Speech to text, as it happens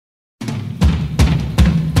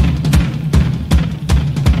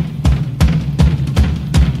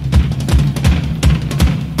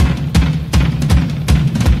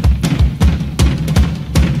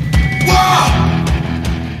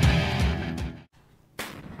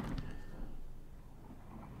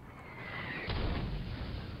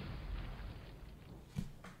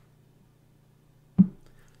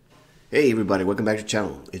Hey everybody, welcome back to the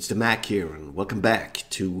channel. It's the Mac here, and welcome back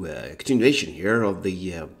to a continuation here of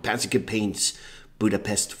the Panzer campaign's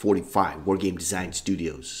Budapest 45 Wargame Design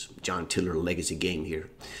Studios John Tiller legacy game here.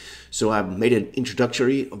 So I've made an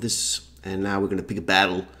introductory of this, and now we're going to pick a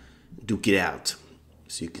battle, duke it out,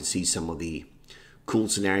 so you can see some of the cool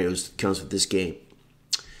scenarios that comes with this game.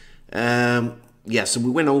 Yeah, so we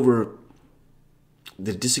went over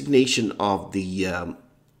the designation of the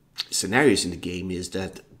scenarios in the game is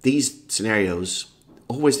that these scenarios,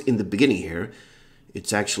 always in the beginning here,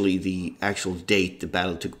 it's actually the actual date the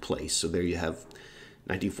battle took place. So there you have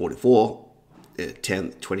 1944,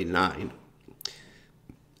 10/29.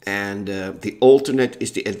 And the alternate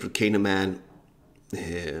is the Edward Kahneman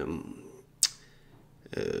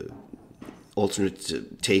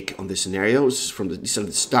alternate take on the scenarios. These are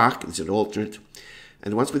the stock, these are the alternate.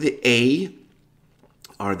 And the ones with the A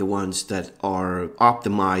are the ones that are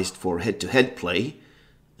optimized for head-to-head play.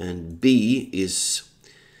 And B is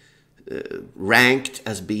ranked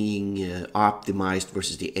as being optimized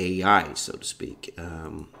versus the AI, so to speak.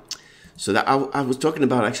 So that I was talking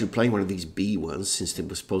about actually playing one of these B ones, since it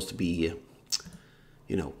was supposed to be,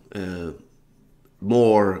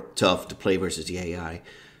 more tough to play versus the AI.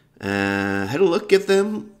 Had a look at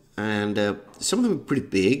them, and some of them are pretty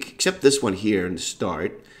big, except this one here in the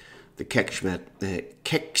start, the Kekshement.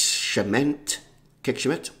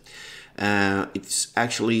 It's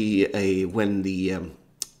actually when the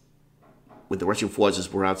Russian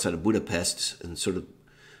forces were outside of Budapest and sort of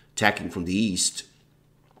attacking from the east,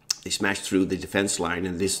 they smashed through the defense line,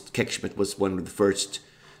 and this Kekshement was one of the first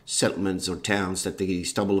settlements or towns that they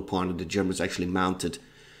stumbled upon, and the Germans actually mounted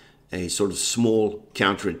a sort of small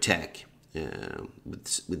counterattack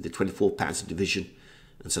with the 24th Panzer Division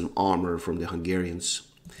and some armor from the Hungarians,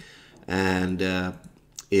 and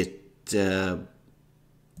it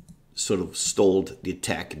sort of stalled the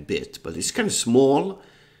attack a bit, but it's kind of small,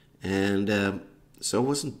 and so I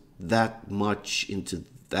wasn't that much into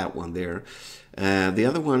that one there. The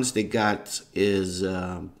other ones they got is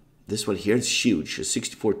this one here. It's huge,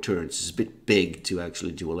 64 turns. It's a bit big to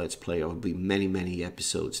actually do a let's play. There will be many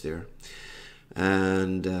episodes there,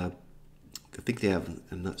 and I think they have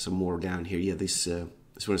some more down here. Yeah, this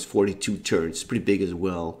one is 42 turns. It's pretty big as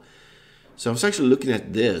well. So I was actually looking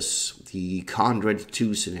at this, the Konrad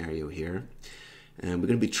 2 scenario here, and we're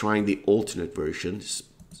going to be trying the alternate version. It's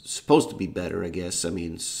supposed to be better, I guess. I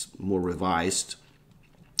mean, it's more revised.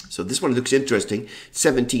 So this one looks interesting.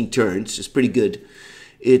 17 turns. It's pretty good.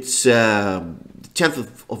 It's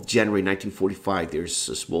 10th of January 1945. There's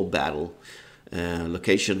a small battle.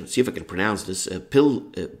 Location, see if I can pronounce this,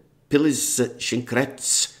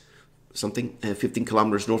 Piliszinkretz, something, 15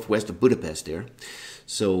 kilometers northwest of Budapest there.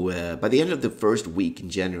 So by the end of the first week in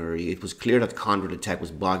January, it was clear that Konrad attack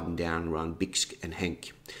was bogging down around Bixk and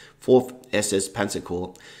Henk. 4th SS Panzer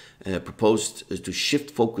Corps proposed to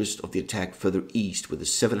shift focus of the attack further east, with the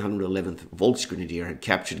 711th Volksgrenadier had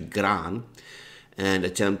captured Gran and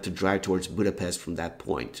attempt to drive towards Budapest from that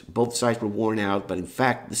point. Both sides were worn out, but in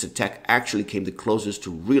fact this attack actually came the closest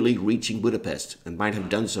to really reaching Budapest, and might have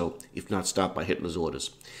done so if not stopped by Hitler's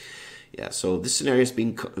orders. Yeah, so this scenario is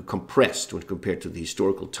being compressed when compared to the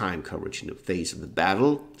historical time coverage in the phase of the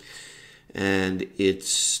battle. And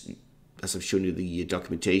it's, as I've shown you the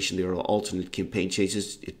documentation, there are alternate campaign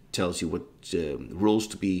changes. It tells you what rules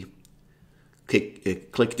to be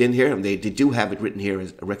clicked in here. And they do have it written here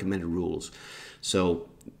as recommended rules. So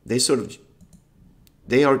they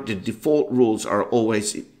the default rules are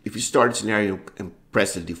always, if you start a scenario and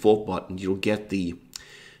press the default button, you'll get the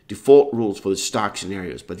default rules for the stock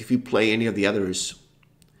scenarios. But if you play any of the others,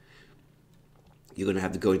 you're going to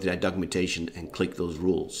have to go into that documentation and click those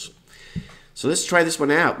rules. So let's try this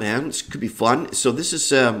one out, man. This could be fun. So this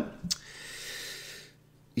is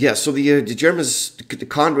yeah, so the Germans, the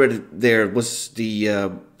Konrad there was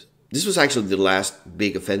this was actually the last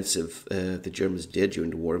big offensive the Germans did during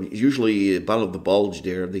the war. I mean, usually Battle of the Bulge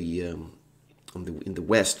there, in the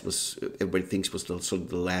west, was, everybody thinks, was sort of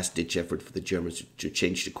the last-ditch effort for the Germans to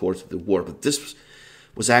change the course of the war. But this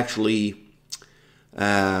was actually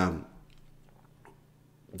the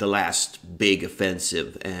last big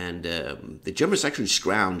offensive, and the Germans actually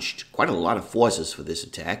scrounged quite a lot of forces for this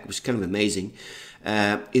attack. It was kind of amazing.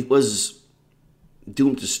 It was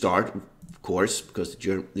doomed to start, of course, because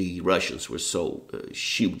the Russians were so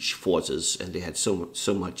huge forces, and they had so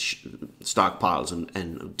much stockpiles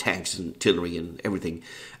and tanks and artillery and everything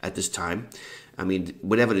at this time. I mean,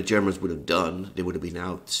 whatever the Germans would have done, they would have been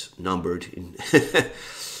outnumbered.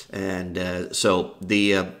 And so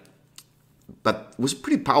but it was a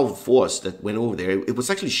pretty powerful force that went over there. It was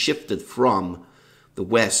actually shifted from the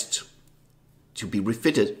west to be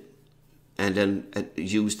refitted and then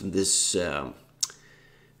used in this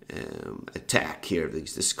attack here,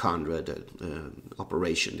 this Konrad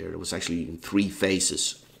operation there. It was actually in 3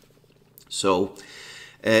 phases. So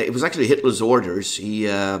it was actually Hitler's orders. He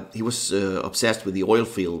was obsessed with the oil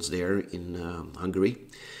fields there in Hungary.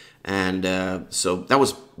 And so that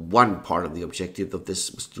was one part of the objective of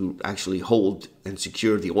this, was to actually hold and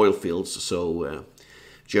secure the oil fields, so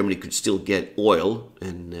Germany could still get oil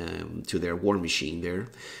and to their war machine there.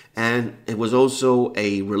 And it was also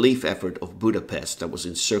a relief effort of Budapest that was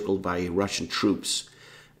encircled by Russian troops.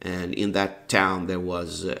 And in that town there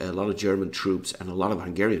was a lot of German troops and a lot of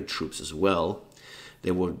Hungarian troops as well.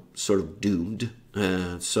 They were sort of doomed.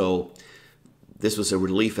 So this was a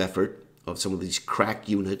relief effort of some of these crack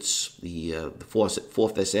units. The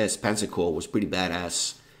 4th SS Panzer Corps was pretty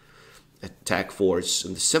badass attack force,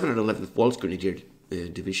 and the 711th Volksgrenadier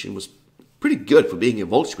Division was pretty good for being a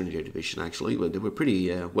Volksgrenadier Division, actually. But they were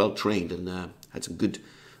pretty well trained and had some good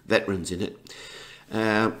veterans in it.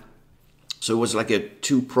 So it was like a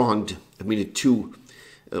two-pronged, a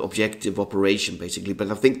two-objective operation, basically.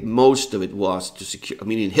 But I think most of it was to secure,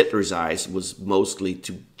 in Hitler's eyes, it was mostly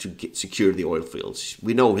to secure the oil fields.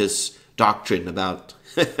 We know his doctrine about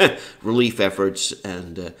relief efforts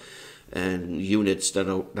and units that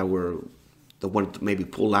wanted to maybe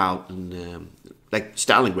pull out, and like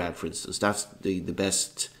Stalingrad, for instance. That's the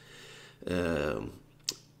best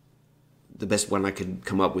one I can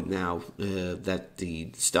come up with now. That the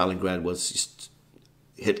Stalingrad was just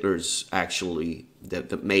Hitler's actually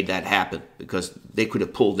that made that happen, because they could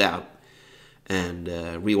have pulled out and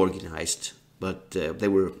reorganized, but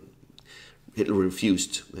Hitler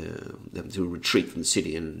refused them to retreat from the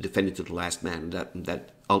city and defended to the last man. That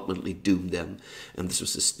ultimately doomed them. And this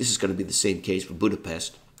is going to be the same case for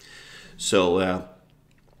Budapest. So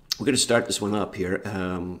we're going to start this one up here.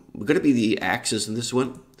 We're going to be the Axis in this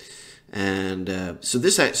one. And so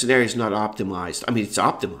this scenario is not optimized. It's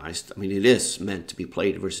optimized. It is meant to be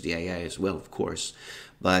played versus the AI as well, of course.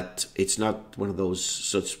 But it's not one of those.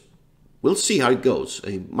 So we'll see how it goes.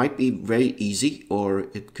 It might be very easy, or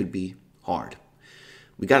it could be hard.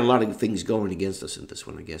 We got a lot of things going against us in this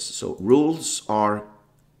one, I guess. So rules are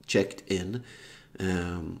checked in.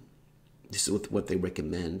 This is what they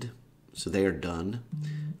recommend. So they are done.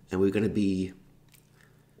 And we're going to be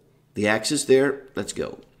the Axis there. Let's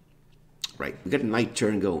go. Right, we got a night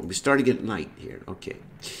turn going. We're starting at night here. Okay.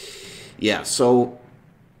 Yeah, so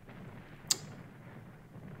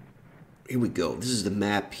here we go. This is the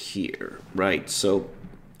map here. Right, so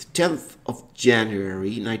the 10th of January,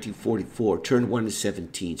 1944, turn 1 to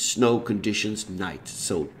 17. Snow conditions, night.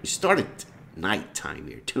 So we started night time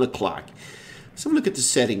here, 10 o'clock. So look at the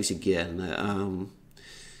settings again.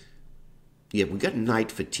 Yeah, we got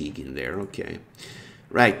night fatigue in there. Okay.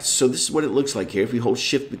 Right, so this is what it looks like here. If we hold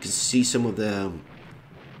shift, we can see some of the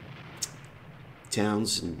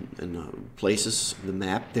towns and places on the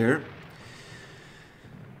map there.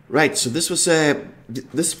 Right, so this was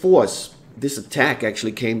this attack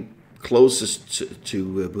actually came closest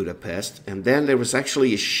to Budapest, and then there was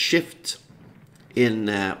actually a shift in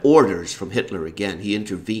orders from Hitler again. He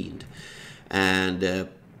intervened, and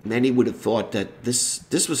many would have thought that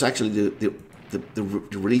this was actually the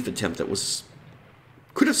relief attempt that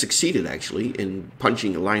could have succeeded, actually, in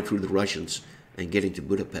punching a line through the Russians and getting to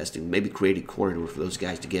Budapest and maybe create a corridor for those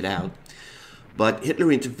guys to get out. But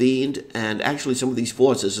Hitler intervened, and actually some of these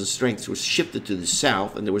forces and strengths were shifted to the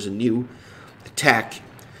south, and there was a new attack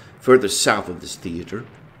further south of this theater.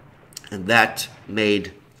 And that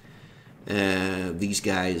made these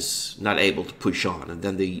guys not able to push on. And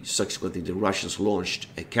then subsequently the Russians launched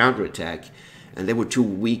a counterattack, and they were too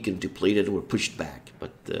weak and depleted and were pushed back.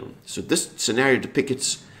 But so this scenario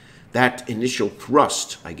depicts that initial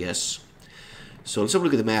thrust, I guess. So let's have a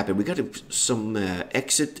look at the map. And we got some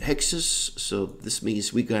exit hexes. So this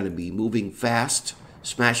means we're going to be moving fast,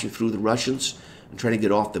 smashing through the Russians, and trying to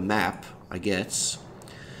get off the map, I guess.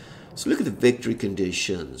 So look at the victory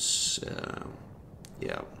conditions.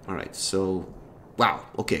 Yeah, all right. So, wow,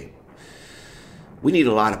 okay. We need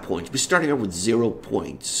a lot of points. We're starting out with 0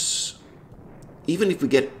 points. Even if we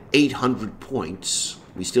get 800 points,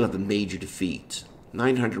 we still have a major defeat.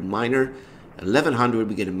 900 minor, 1100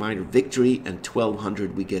 we get a minor victory, and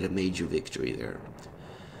 1200 we get a major victory there.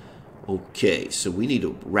 Okay, so we need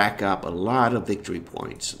to rack up a lot of victory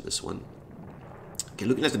points in this one. Okay,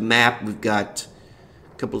 looking at the map, we've got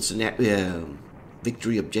a couple of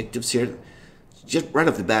victory objectives here. Just right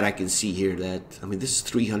off the bat, I can see here that, this is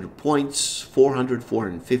 300 points, 400,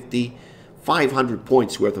 450, 500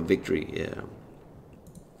 points worth of victory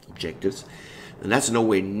objectives. And that's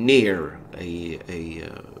nowhere near a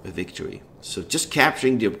victory. So just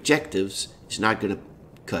capturing the objectives is not going to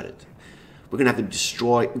cut it. We're going to have to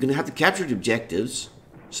destroy, we're going to have to capture the objectives,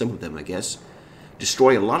 some of them I guess,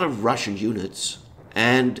 destroy a lot of Russian units,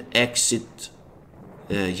 and exit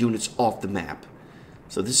units off the map.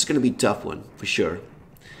 So this is going to be a tough one, for sure.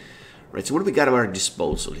 Right, so what do we got at our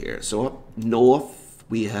disposal here? So up north,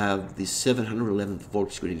 we have the 711th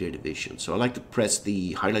Volksgrenadier Division. So I like to press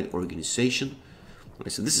the highlight organization.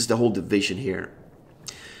 Right, so this is the whole division here.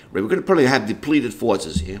 Right, we're going to probably have depleted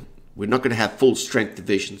forces here. We're not going to have full strength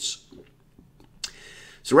divisions.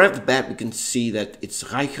 So right off the bat, we can see that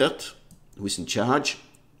it's Reichert who is in charge.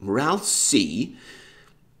 Morale C.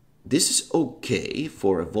 This is okay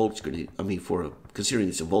for a Volksgrenadier. I mean, considering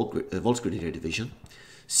it's a Volksgrenadier division.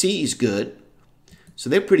 C is good, so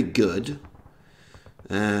they're pretty good.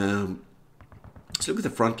 Let's look at the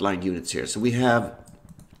frontline units here. So we have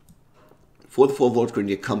 44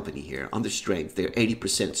 Volksgrenadier Company here under strength. They're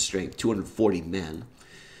 80% strength, 240 men.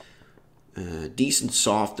 Decent,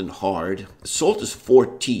 soft, and hard. Assault is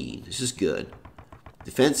 14. This is good.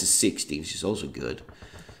 Defense is 16. Which is also good.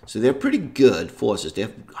 So they're pretty good forces. They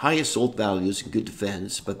have high assault values and good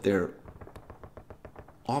defense, but their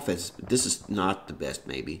offense, this is not the best,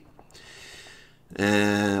 maybe.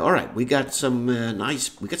 All right, we got some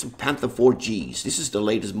we got some Panther 4Gs. This is the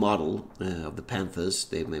latest model of the Panthers.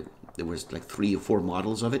 There was like 3 or 4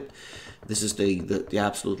 models of it. This is the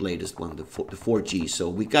absolute latest one, the 4G. So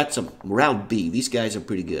we got some Morale B. These guys are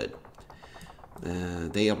pretty good.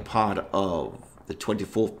 They are part of the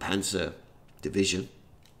 24th Panzer Division.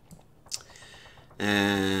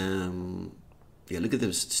 Yeah, look at the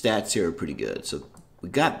stats here are pretty good. So we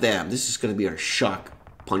got them. This is going to be our shock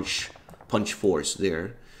punch force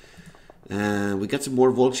there. We got some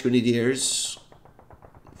more Volksgrenadiers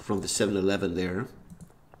from the 711 there.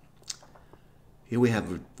 Here we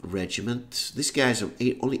have a regiment. These guys are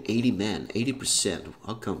only 80 men, 80%.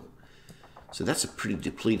 How come? So that's a pretty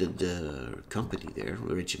depleted company there,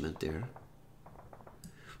 regiment there.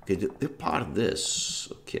 Okay, they're part of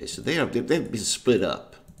this. Okay, so they've been split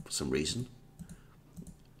up for some reason.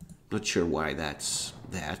 Not sure why that's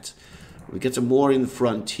that. We get some more in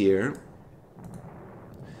front here.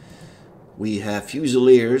 We have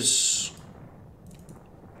Fusiliers.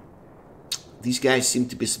 These guys seem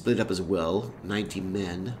to be split up as well. 90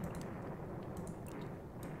 men.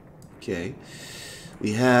 Okay.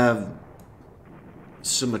 We have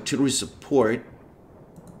some artillery support.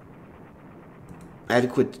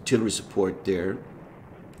 Adequate artillery support there.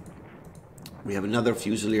 We have another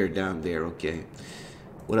Fusilier down there. Okay.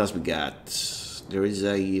 What else we got? There is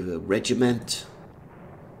a regiment.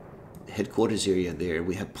 Headquarters area there.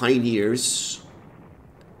 We have Pioneers.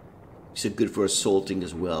 These are good for assaulting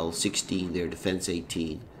as well. 16 there, defense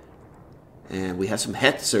 18. And we have some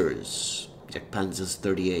Hetzers. Jack Panzers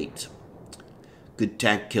 38. Good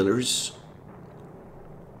tank killers.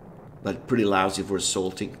 But pretty lousy for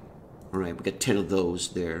assaulting. Alright, we got 10 of those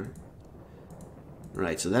there.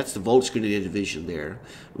 Alright, so that's the Volksgrenadier Division there.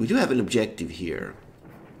 We do have an objective here.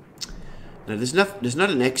 Now there's not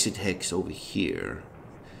an exit hex over here.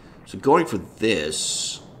 So going for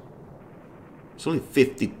this, it's only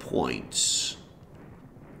 50 points.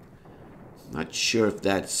 Not sure if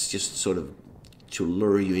that's just sort of to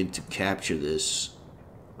lure you in to capture this.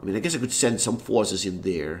 I mean, I guess I could send some forces in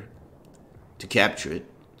there to capture it.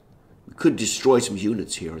 We could destroy some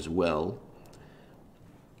units here as well.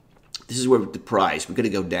 This is where the prize. We're going to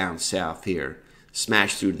go down south here,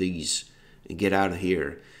 smash through these, and get out of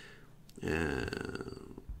here.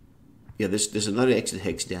 Yeah, there's another exit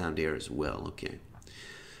hex down there as well. Okay.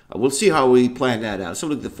 We'll see how we plan that out. So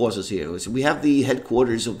look at the forces here. So we have the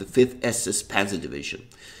headquarters of the 5th SS Panzer Division.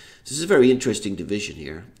 This is a very interesting division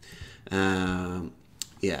here.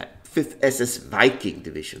 Yeah, 5th SS Viking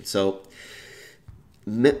Division. So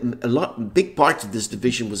big parts of this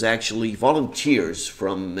division was actually volunteers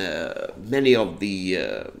from many of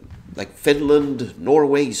the like Finland,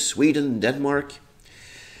 Norway, Sweden, Denmark.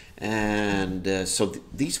 And so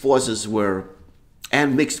these forces were,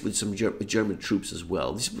 and mixed with some German troops as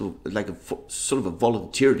well. This was like a sort of a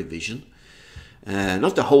volunteer division.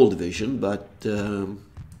 Not the whole division, but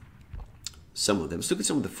some of them. Let's look at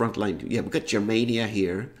some of the front line. Yeah, we've got Germania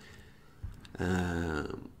here.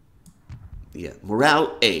 Yeah,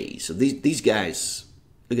 Morale A. So these guys,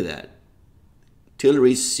 look at that.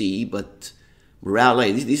 Artillery C, but Morale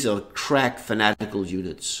A. These are crack fanatical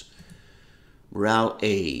units. Morale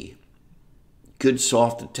A. Good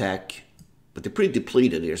soft attack, but they're pretty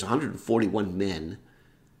depleted. There's 141 men.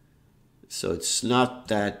 So it's not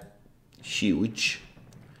that huge.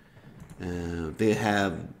 They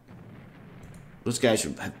have Those guys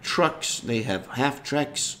have trucks. They have half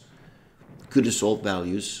tracks. Good assault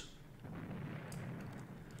values.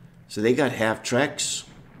 So they got half tracks,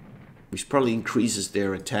 which probably increases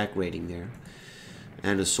their attack rating there.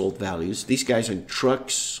 And assault values. These guys on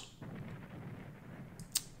trucks.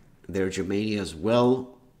 They're Germania as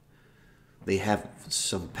well. They have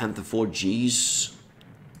some Panther 4Gs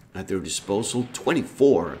at their disposal.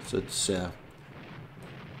 24. So it's there's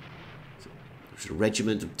a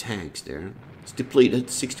regiment of tanks there. It's depleted,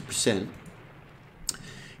 60%.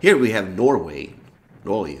 Here we have Norway.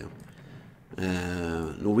 Oh yeah.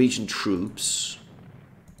 Norwegian troops.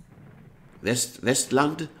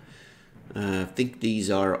 Westland. I think these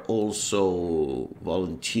are also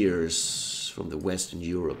volunteers from the Western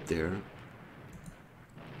Europe there.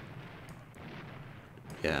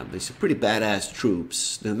 Yeah, these are pretty badass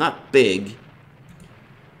troops. They're not big.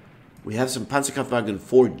 We have some Panzerkampfwagen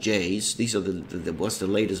 4Js. These are what's the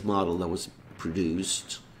latest model that was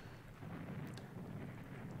produced.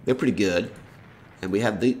 They're pretty good. And we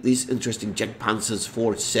have these interesting Jet Panzers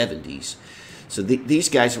 470s. So these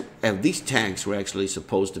guys, these tanks were actually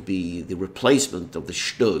supposed to be the replacement of the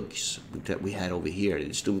Stugs that we had over here,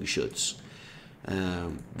 the Sturmgeschütz.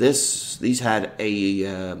 These had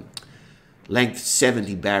a length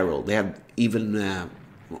 70 barrel. They have even a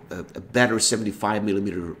better 75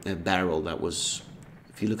 millimeter barrel that was,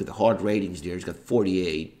 if you look at the hard ratings there, it's got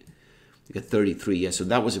 48. They got 33. Yeah, so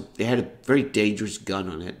that was they had a very dangerous gun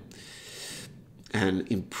on it and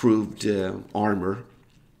improved armor.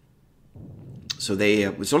 So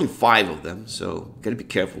there's only 5 of them, so gotta be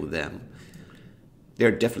careful with them.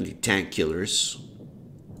 They're definitely tank killers.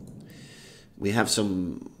 We have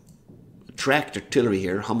some tracked artillery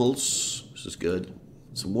here, Hummels, this is good.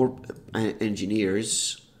 Some more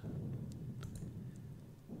engineers.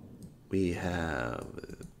 We have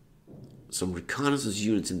some reconnaissance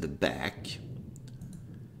units in the back.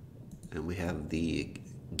 And we have the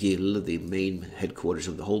Guild, the main headquarters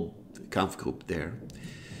of the whole Kampfgruppe there.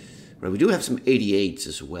 Right, we do have some 88s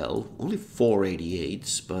as well. Only 4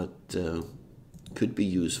 88s, but could be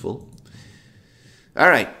useful. All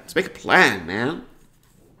right, let's make a plan, man.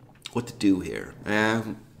 What to do here?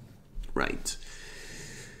 Right.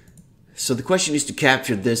 So the question is to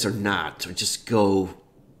capture this or not, or just go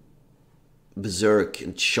berserk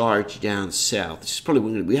and charge down south. This is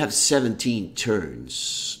probably we have 17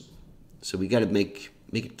 turns, so we got to make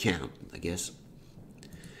it count, I guess.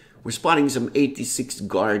 We're spotting some 86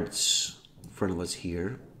 guards in front of us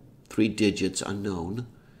here. 3 digits, unknown.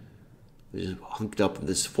 We're just hunked up in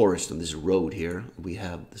this forest on this road here. We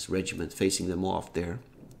have this regiment facing them off there.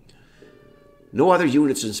 No other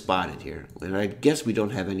units are spotted here. And I guess we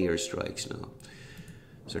don't have any airstrikes now.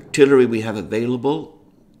 So artillery we have available.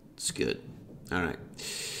 It's good. All right.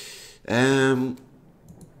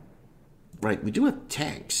 Right, we do have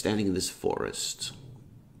tanks standing in this forest.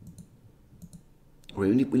 We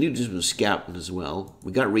need to do some scouting as well.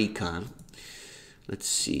 We got recon. Let's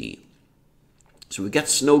see. So we got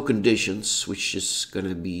snow conditions, which is going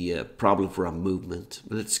to be a problem for our movement.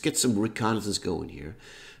 But let's get some reconnaissance going here.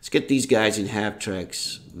 Let's get these guys in half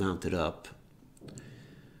tracks mounted up.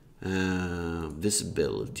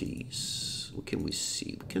 Visibilities. What can we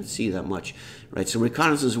see? We can't see that much. Right, so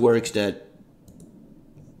reconnaissance works that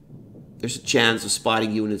there's a chance of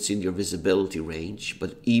spotting units in your visibility range,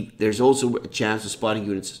 but there's also a chance of spotting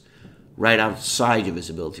units right outside your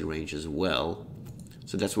visibility range as well.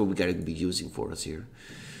 So that's what we got to be using for us here.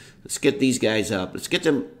 Let's get these guys up. Let's get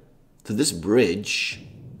them to this bridge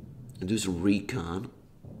and do some recon.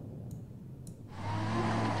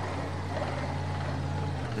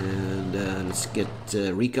 And let's get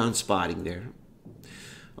recon spotting there.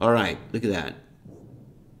 All right, look at that.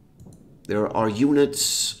 There are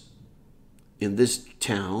units in this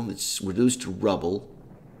town. It's reduced to rubble.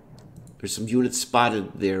 There's some units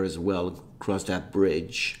spotted there as well across that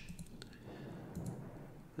bridge.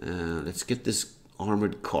 Let's get this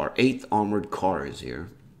armored car. 8 armored cars here.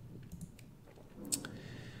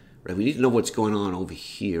 Right, we need to know what's going on over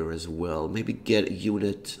here as well. Maybe get a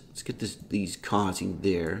unit. Let's get these cars in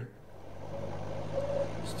there.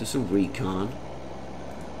 Let's do some recon.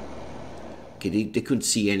 Okay, they couldn't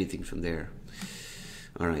see anything from there.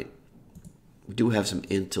 All right. We do have some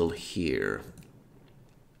intel here.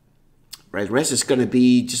 Right, the rest is going to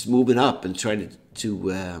be just moving up and trying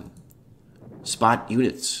to spot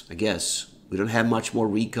units, I guess. We don't have much more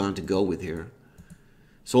recon to go with here.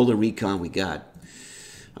 It's all the recon we got.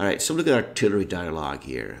 All right, so look at artillery dialogue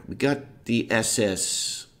here. We got the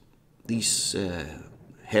SS, these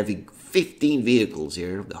heavy 15 vehicles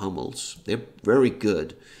here, the Hummels. They're very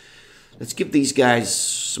good. Let's give these guys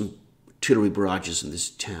some artillery barrages in this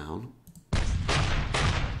town.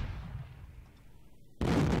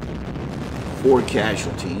 4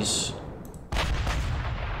 casualties.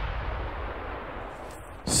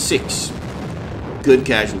 6 good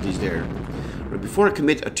casualties there. Right, before I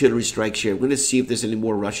commit artillery strikes here, I'm going to see if there's any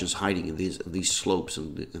more Russians hiding in these slopes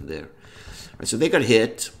and there. Right, so they got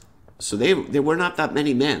hit. So there were not that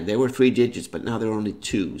many men. There were 3 digits, but now there are only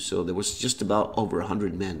 2. So there was just about over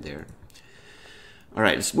 100 men there. All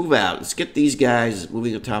right, let's move out. Let's get these guys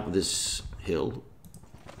moving on top of this hill.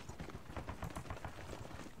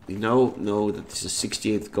 We know that this is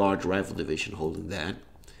 68th Guards Rifle Division holding that.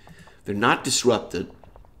 They're not disrupted.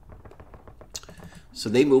 So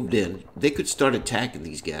they moved in. They could start attacking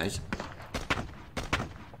these guys.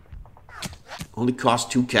 Only cost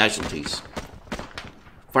 2 casualties.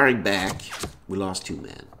 Firing back. We lost 2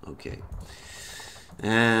 men. Okay.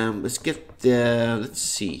 Let's get let's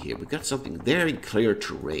see here. We got something very clear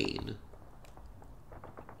terrain.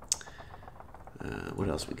 What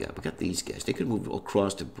else we got? We got these guys. They could move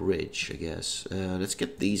across the bridge, I guess. Let's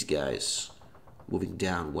get these guys moving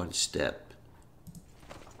down 1 step.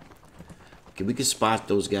 Okay, we can spot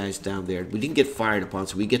those guys down there. We didn't get fired upon,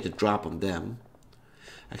 so we get to drop on them.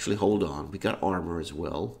 Actually, hold on. We got armor as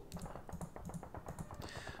well.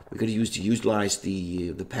 We're going to utilize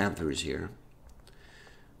the Panthers here.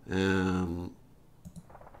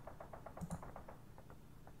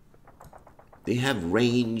 They have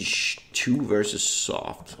range 2 versus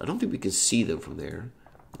soft. I don't think we can see them from there.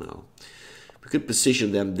 No. We could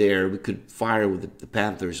position them there. We could fire with the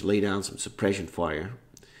Panthers, lay down some suppression fire.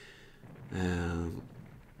 We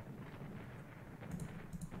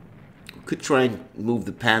could try and move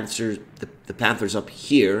the Panthers up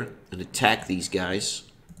here and attack these guys.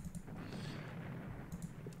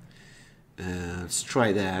 Let's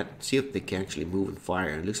try that. See if they can actually move and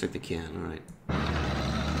fire. It looks like they can. All right.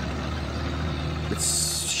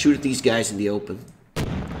 Let's shoot at these guys in the open.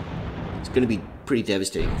 It's going to be pretty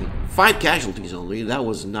devastating. 5 casualties only. That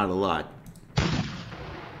was not a lot.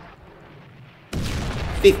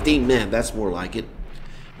 15 men. That's more like it.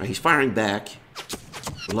 All right, he's firing back.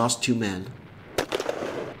 We lost 2 men.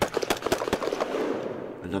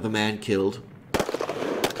 Another man killed.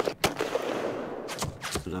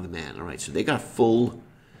 Another man. All right, so they got full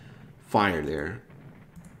fire there.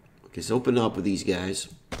 Okay, let's open up with these guys.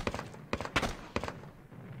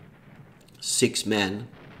 6 men.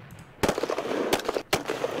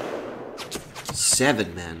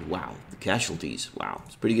 7 men. Wow, the casualties. Wow,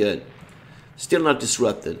 it's pretty good. Still not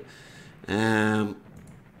disrupted.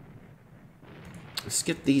 Let's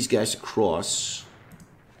get these guys across.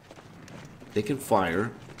 They can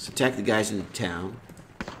fire. Let's attack the guys in the town.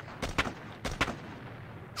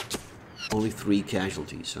 Only 3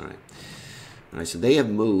 casualties. All right. All right, so they have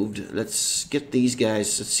moved. Let's get these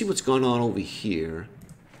guys. Let's see what's going on over here.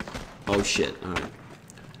 Oh, shit. All right.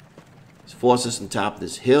 There's forces on top of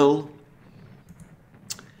this hill.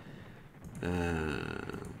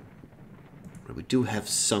 We do have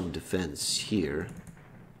some defense here.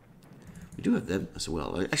 We do have them as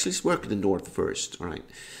well. Actually, let's work in the north first. All right.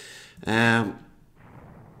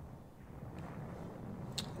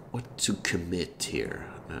 What to commit here?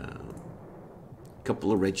 A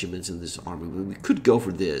couple of regiments in this army. We could go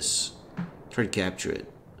for this. Try to capture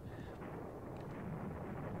it.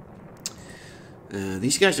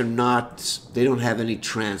 These guys are not... They don't have any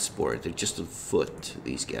transport. They're just on foot,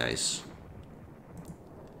 these guys.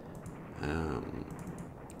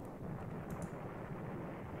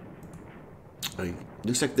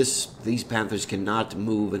 Looks like these Panthers cannot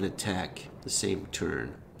move and attack the same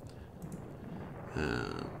turn.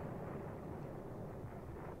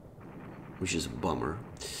 Which is a bummer.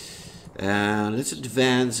 Let's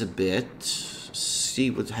advance a bit. See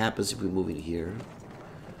what happens if we move in here.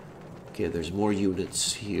 Okay, there's more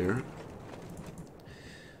units here.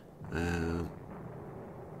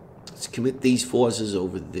 Let's commit these forces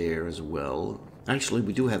over there as well. Actually,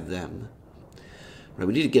 we do have them. Right,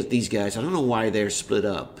 we need to get these guys. I don't know why they're split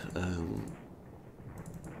up.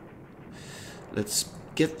 Let's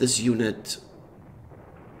get this unit.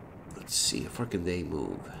 Let's see, how far can they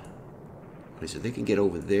move? Right, so they can get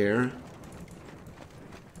over there.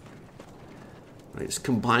 Right, let's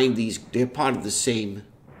combine these. They're part of the same.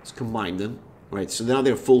 Let's combine them. Right, so now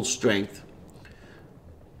they're full strength.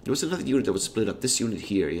 There was another unit that was split up. This unit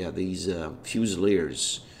here, yeah, these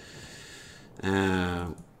Fusiliers.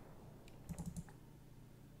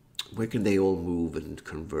 Where can they all move and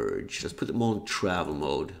converge? Let's put them all in travel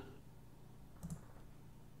mode.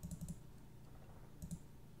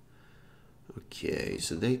 Okay,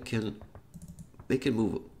 so they can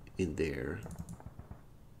move in there.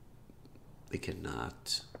 They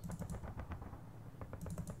cannot.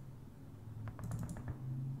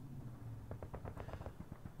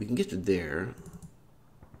 We can get to there.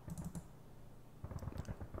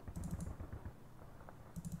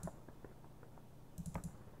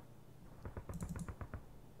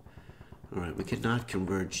 Alright, we cannot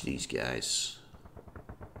converge these guys.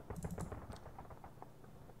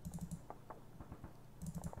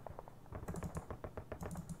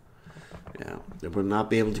 Yeah, they will not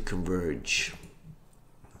be able to converge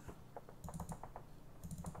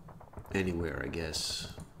anywhere, I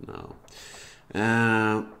guess. No.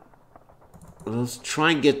 Let's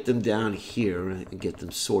try and get them down here and get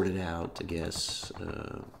them sorted out, I guess.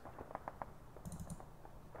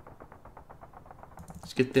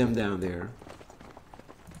 Let's get them down there.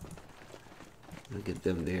 I'll get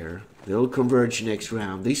them there. They'll converge next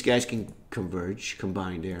round. These guys can converge,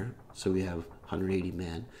 combine there. So we have 180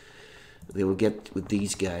 men. They will get with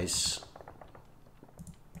these guys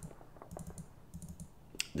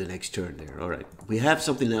the next turn there. All right. We have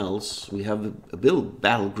something else. We have a build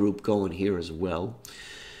battle group going here as well.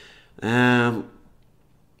 We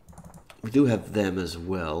do have them as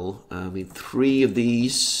well. I mean, 3 of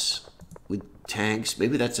these with tanks.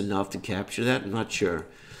 Maybe that's enough to capture that. I'm not sure.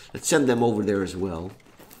 Let's send them over there as well.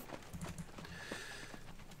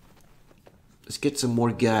 Let's get some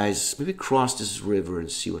more guys. Maybe cross this river and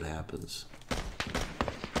see what happens.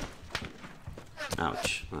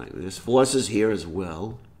 Ouch. All right, there's forces here as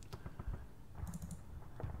well.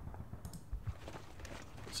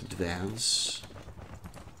 Let's advance.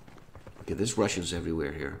 Okay, there's Russians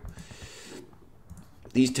everywhere here.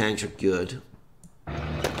 These tanks are good. We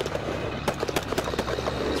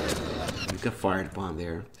got fired upon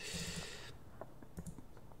there.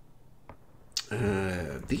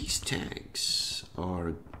 These tanks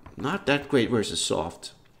are not that great versus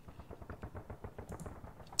soft.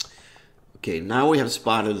 Okay, now we have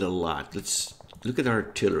spotted a lot. Let's look at our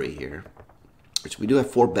artillery here. So we do have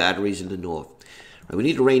 4 batteries in the north. Right, we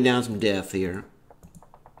need to rain down some death here.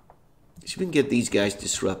 So we can get these guys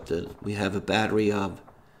disrupted. We have a battery of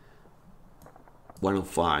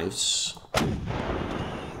 105s.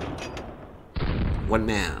 1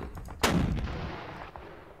 man.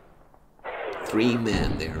 3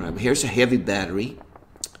 men there. Right, here's a heavy battery.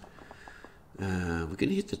 We're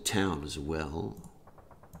gonna hit the town as well.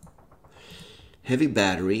 Heavy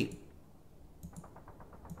battery.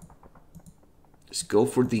 Let's go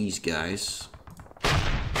for these guys.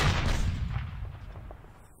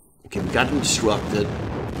 Okay, we got them disrupted.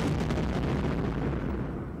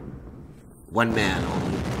 1 man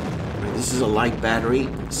only. Right, this is a light battery,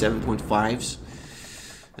 7.5s.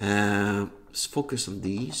 Let's focus on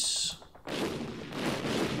these.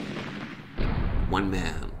 1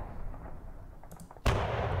 man.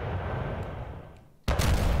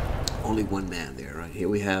 Only 1 man there, right? Here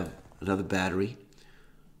we have another battery.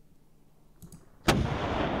 2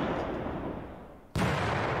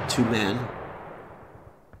 men.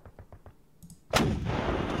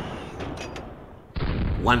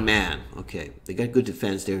 1 man. Okay, they got good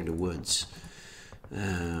defense there in the woods.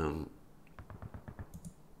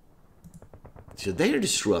 So they are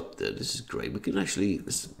disrupted. This is great. We can actually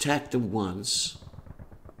let's attack them once.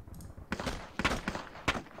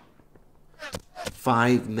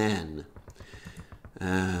 5 men.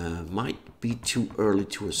 Might be too early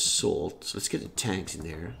to assault. So let's get the tanks in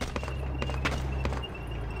there.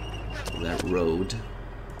 That road.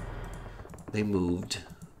 They moved.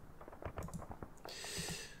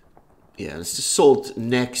 Yeah, let's assault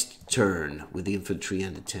next turn with the infantry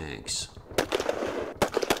and the tanks.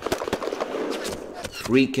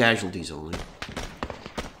 3 casualties only.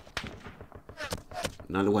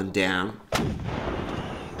 Another one down.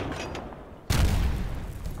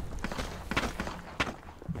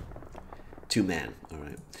 Two men. All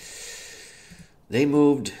right. They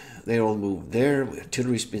moved. They all moved there.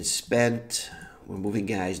 Artillery's been spent. We're moving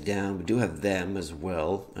guys down. We do have them as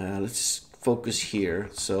well. Let's focus here.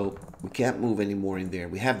 So we can't move anymore in there.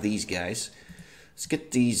 We have these guys. Let's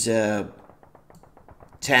get these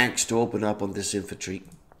tanks to open up on this infantry.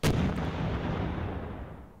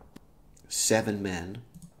 7 men.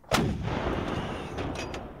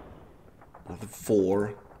 Another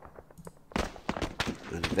 4.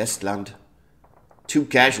 And Westland. 2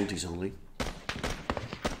 casualties only.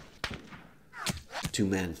 2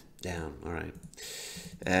 men down. All right.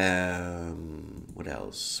 What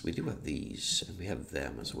else? We do have these, and we have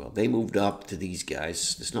them as well. They moved up to these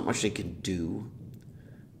guys. There's not much they can do.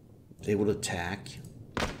 They will attack.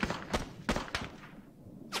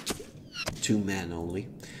 2 men only.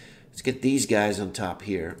 Let's get these guys on top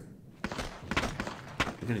here.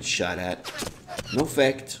 We're gonna shot at. No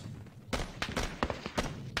effect.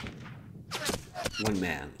 1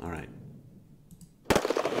 man. All right.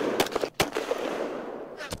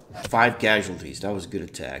 5 casualties. That was a good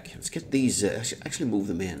attack. Let's get these, actually move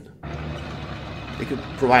them in. They could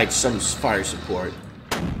provide some fire support.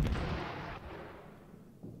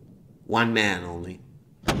 1 man only.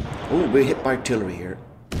 Oh, we're hit by artillery here.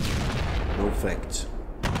 No effect.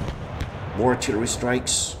 More artillery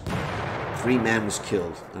strikes. 3 man was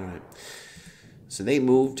killed. Alright. So they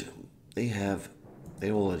moved. They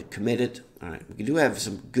all committed. Alright. We do have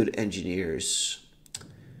some good engineers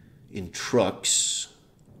in trucks.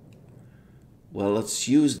 Well, let's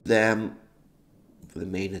use them for the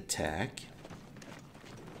main attack.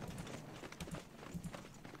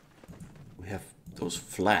 We have those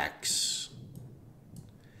flaks.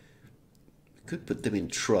 We could put them in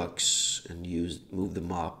trucks and move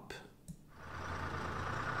them up.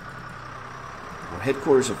 Our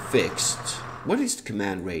headquarters are fixed. What is the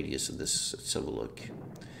command radius of this? Let's have a look.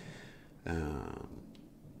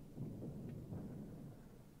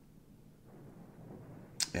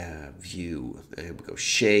 View. There we go.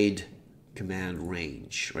 Shade. Command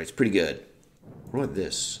range. Right, it's pretty good. What about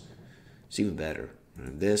this? It's even better.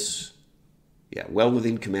 And this. Yeah, well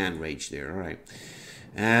within command range there. All right.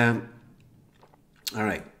 All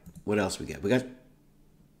right. What else we got? We got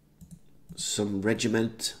some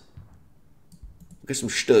regiment. We got some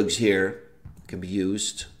stugs here. Can be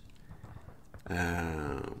used.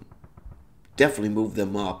 Definitely move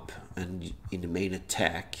them up and in the main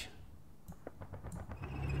attack.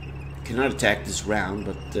 Cannot attack this round,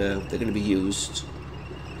 but they're going to be used.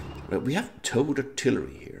 Right, we have towed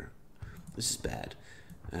artillery here. This is bad.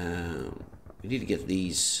 We need to get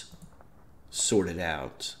these sorted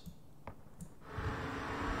out.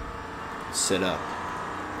 Set up.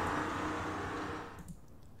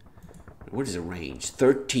 What is the range?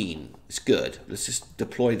 13. It's good. Let's just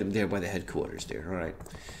deploy them there by the headquarters there. All right.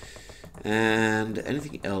 And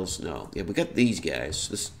anything else? No. Yeah, we got these guys.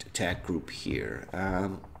 This attack group here.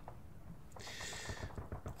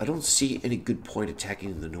 I don't see any good point attacking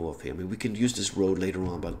in the north here. I mean, we can use this road later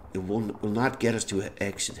on, but it will not get us to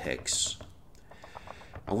exit hex.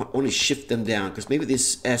 I want only shift them down, because maybe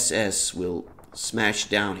this SS will smash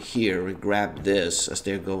down here and grab this as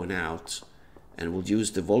they're going out. And we'll use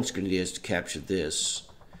the Volksgrenadiers to capture this.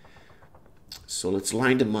 So let's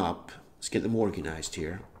line them up. Let's get them organized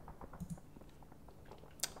here.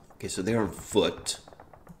 Okay, so they're on foot.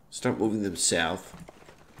 Start moving them south.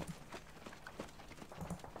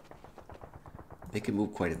 They can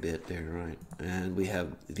move quite a bit there, right? And we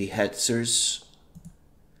have the Hetzers.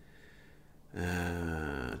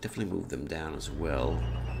 Definitely move them down as well.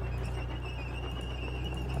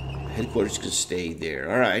 Headquarters can stay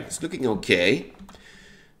there. All right, it's looking okay.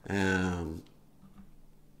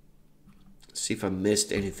 See if I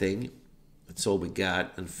missed anything. That's all we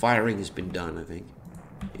got. And firing has been done, I think.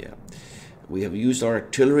 Yeah. We have used our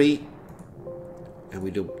artillery. And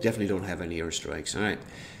we definitely don't have any airstrikes. All right.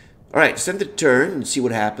 All right, send the turn and see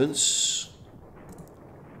what happens.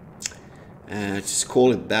 Let's just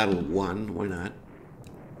call it Battle 1. Why not?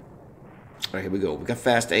 All right, here we go. We got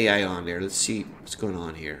fast AI on there. Let's see what's going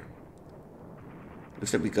on here.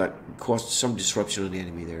 Looks like we caused some disruption on the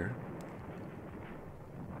enemy there.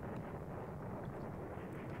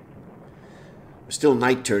 It's still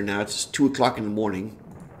night turn now. It's 2 o'clock in the morning.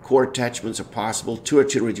 Core attachments are possible. 2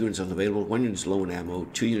 artillery units unavailable. 1 unit is low in ammo.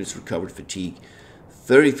 2 units recovered fatigue.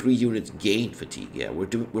 33 units gained fatigue. Yeah,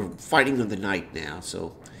 we're fighting on the night now.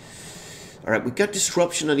 So, all right, we got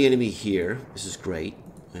disruption on the enemy here. This is great.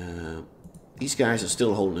 These guys are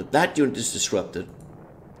still holding it. That unit is disrupted.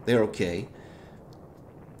 They're okay.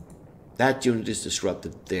 That unit is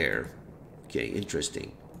disrupted there. Okay,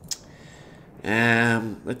 interesting.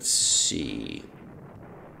 Let's see.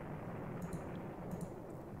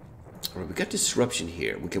 All right, we got disruption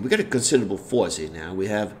here. We got a considerable force here now. We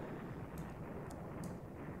have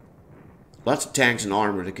lots of tanks and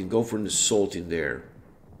armor that can go for an assault in there.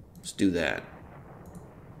 Let's do that.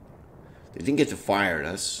 They didn't get to fire at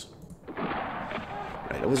us.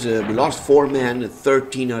 Right, that was we lost 4 men and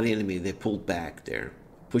 13 on the enemy. They pulled back there.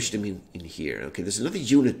 Pushed them in here. Okay, there's another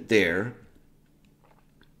unit there.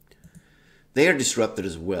 They are disrupted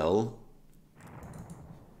as well.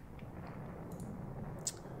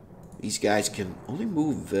 These guys can only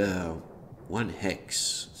move 1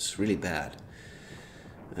 hex. It's really bad.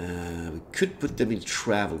 We could put them in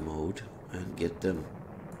travel mode and get them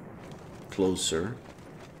closer.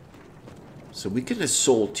 So we can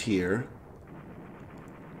assault here.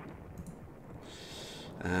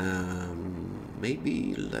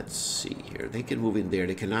 Maybe, let's see here. They can move in there.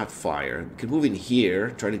 They cannot fire. We can move in here,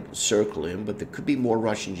 try to circle him, but there could be more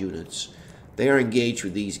Russian units. They are engaged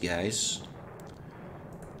with these guys.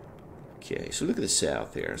 Okay, so look at the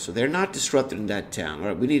south here. So they're not disrupted in that town. All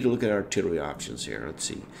right, we need to look at our artillery options here. Let's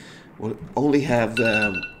see. We'll only have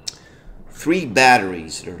 3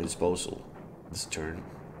 batteries at our disposal this turn.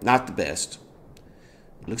 Not the best.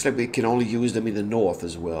 Looks like we can only use them in the north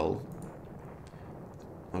as well.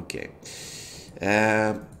 Okay.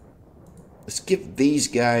 Let's give these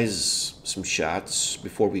guys some shots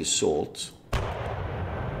before we assault.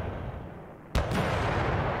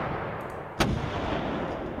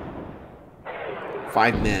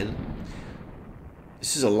 Five men.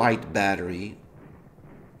 This is a light battery.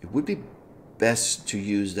 It would be best to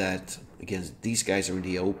use that against these guys are in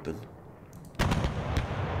the open.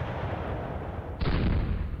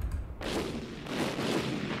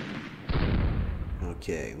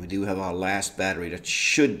 Okay, we do have our last battery that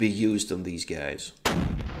should be used on these guys.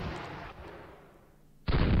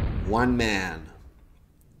 1 man.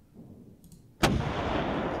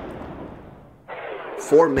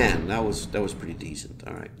 4 men. That was pretty decent.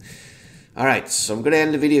 All right. So I'm gonna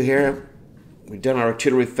end the video here. We've done our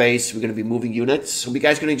artillery phase. We're gonna be moving units. Hope you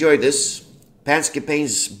guys gonna enjoy this. Panzer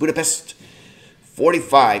Campaigns Budapest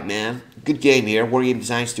 45, man. Good game here. Wargame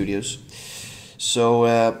Design Studios. So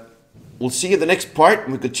we'll see you in the next part.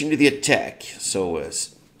 We'll continue the attack. So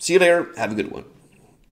see you later. Have a good one.